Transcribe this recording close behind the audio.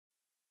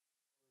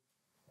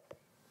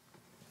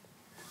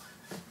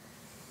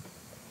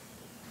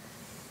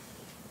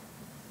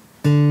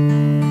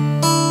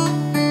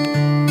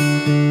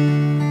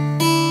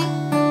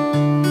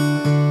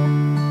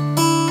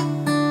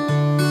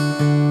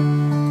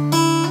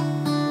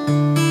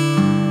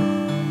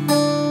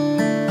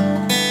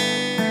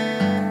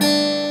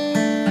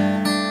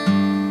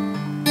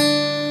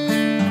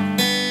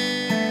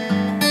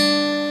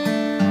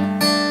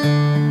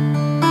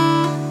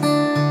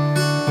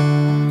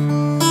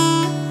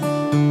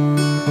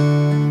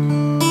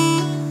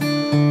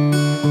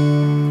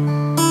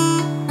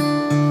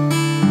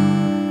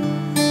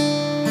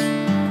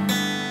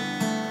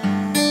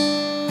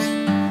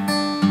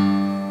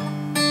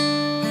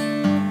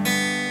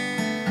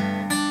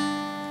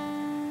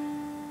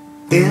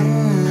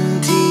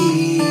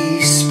Empty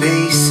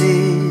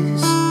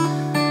spaces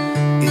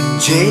in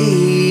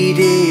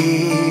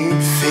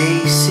jaded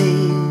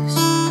faces.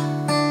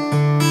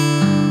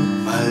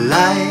 My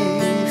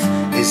life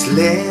is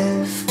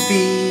left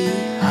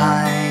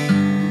behind.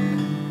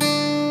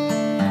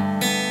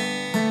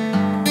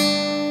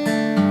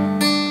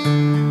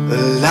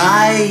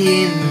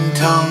 Lying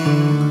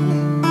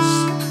tongues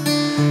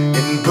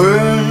and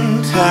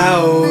burnt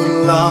out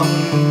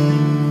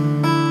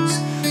lungs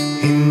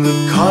in the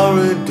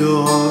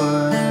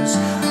corridors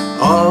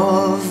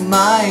of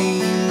my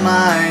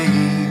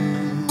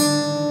mind.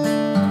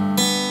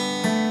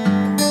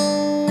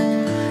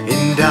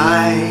 And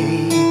I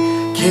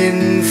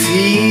can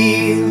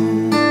feel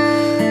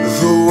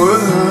the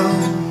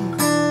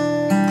world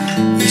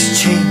is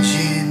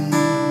changing.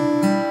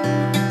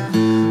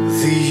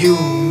 The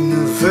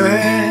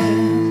universe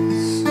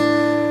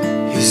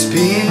has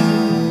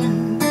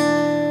been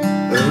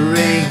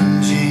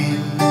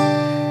arranging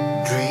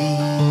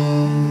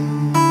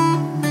dreams.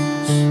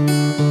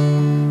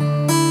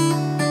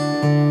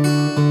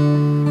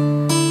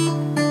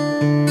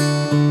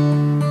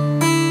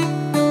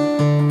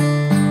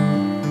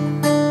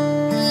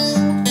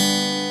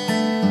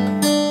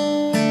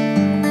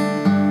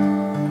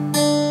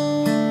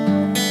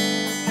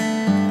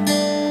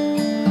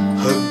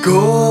 Her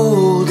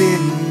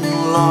golden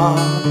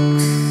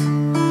locks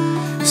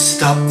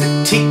stop the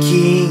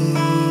ticking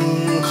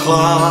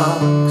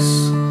clocks,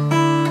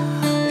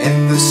 and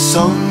the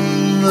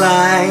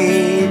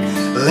sunlight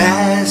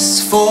lasts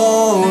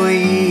for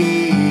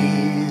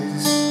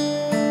years.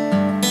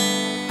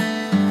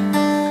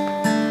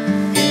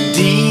 And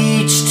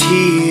each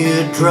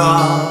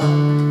teardrop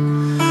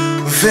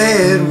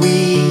that we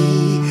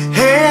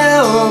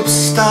help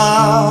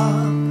stop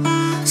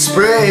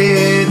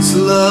spreads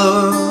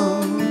love,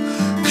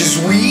 'cause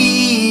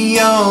we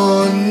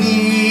are near.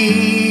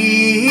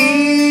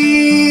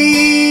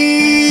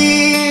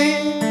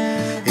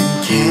 And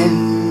can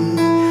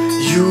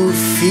you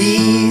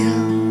feel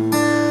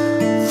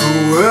the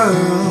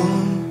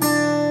world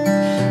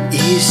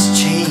is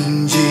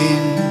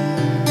changing?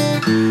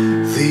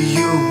 The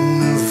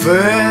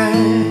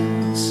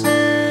universe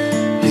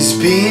has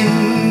been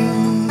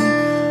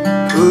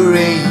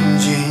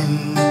arranging.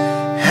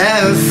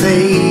 Have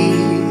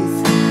faith,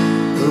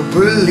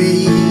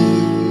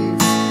 believe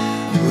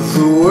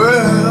the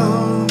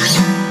world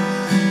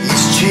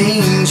is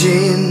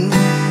changing.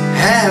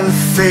 Have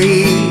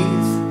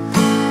faith,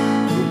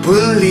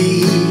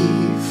 believe